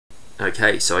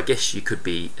Okay, so I guess you could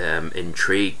be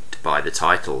intrigued by the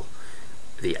title,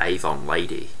 the Avon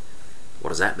Lady. What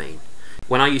does that mean?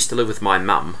 When I used to live with my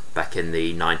mum back in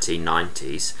the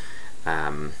 1990s,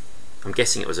 I'm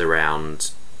guessing it was around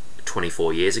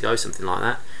 24 years ago, something like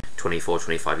that, 24,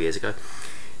 25 years ago,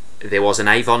 there was an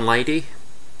Avon lady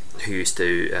who used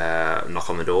to knock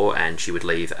on the door, and she would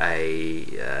leave a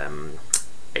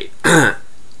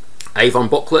Avon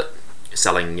booklet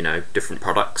selling, you know, different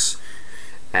products.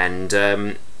 And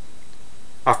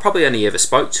I've probably only ever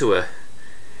spoke to her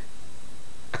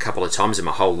a couple of times in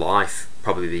my whole life,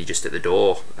 probably just at the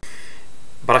door.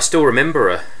 But I still remember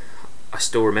her.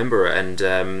 And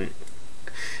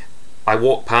I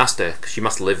walked past her because she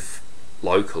must live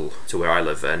local to where I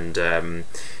live, and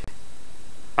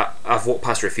I've walked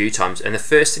past her a few times, and the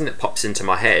first thing that pops into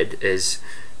my head is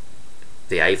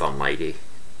the Avon lady.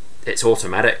 It's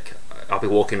automatic. I'll be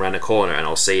walking around a corner and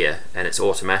I'll see her, and it's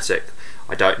automatic.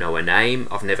 I don't know her name.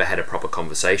 I've never had a proper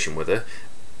conversation with her,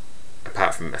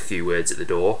 apart from a few words at the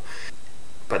door.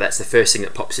 But that's the first thing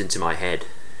that pops into my head,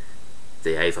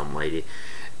 the Avon lady.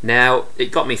 Now,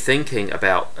 it got me thinking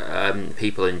about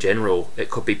people in general. It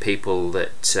could be people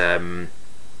that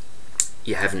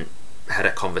you haven't had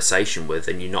a conversation with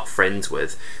and you're not friends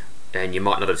with, and you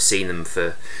might not have seen them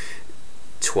for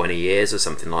 20 years or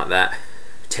something like that,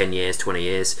 10 years, 20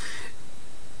 years,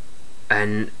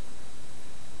 and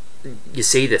you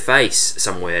see their face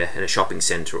somewhere in a shopping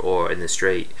centre or in the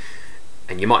street,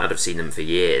 and you might not have seen them for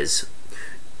years,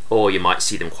 or you might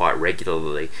see them quite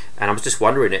regularly. And I was just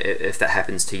wondering if that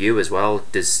happens to you as well.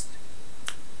 Does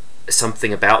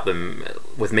something about them,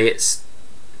 with me it's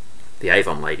the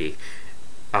Avon lady,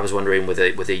 I was wondering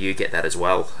whether you get that as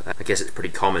well. I guess it's pretty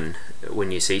common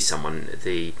when you see someone,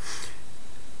 there'll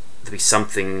be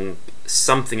something,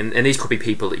 and these could be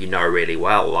people that you know really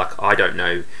well. Like, I don't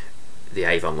know the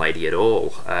Avon lady at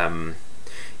all,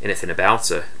 anything about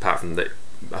her, apart from that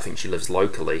I think she lives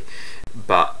locally.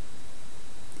 But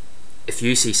if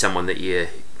you see someone that you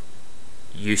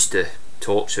used to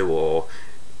talk to, or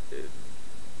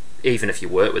even if you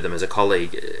work with them as a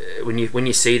colleague, when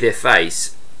you see their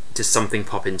face, does something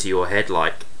pop into your head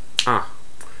like,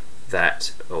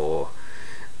 that? Or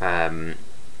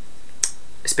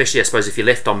especially, I suppose, if you're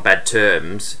left on bad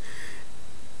terms,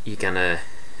 you're gonna,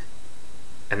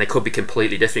 and they could be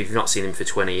completely different. If you've not seen them for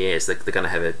 20 years, they're gonna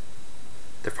have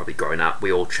they've probably grown up.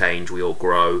 We all change, we all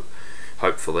grow,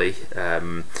 hopefully.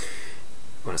 When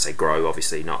I say grow,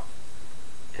 obviously not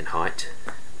in height,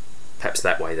 perhaps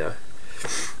that way though.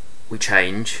 We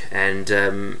change, and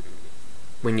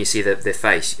when you see their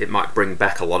face, it might bring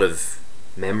back a lot of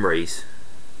memories,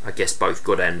 I guess, both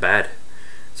good and bad.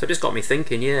 So it just got me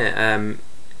thinking,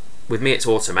 with me it's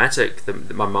automatic.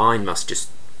 My mind must just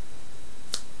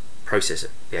process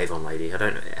it, the Avon lady. I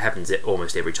don't know, it happens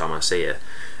almost every time I see her,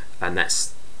 and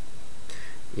that's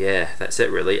it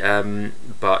really.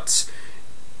 But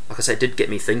like I say, it did get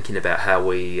me thinking about how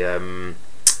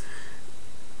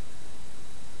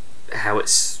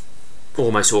it's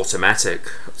almost automatic.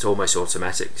 It's almost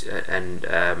automatic, and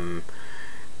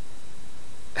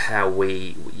how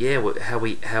we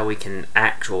can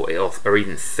act or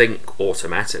even think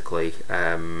automatically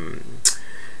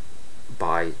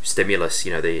by stimulus.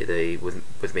 You know,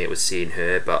 with me it was seeing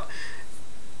her, but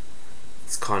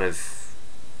it's kind of,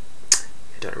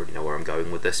 I don't really know where I'm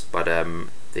going with this, but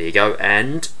there you go.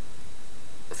 And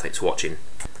thanks for watching.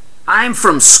 I'm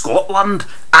from Scotland.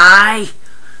 Aye.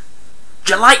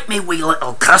 Do you like me wee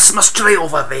little Christmas tree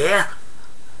over there?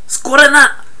 It's good,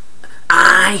 innit?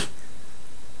 Aye.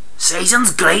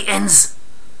 Season's greetings.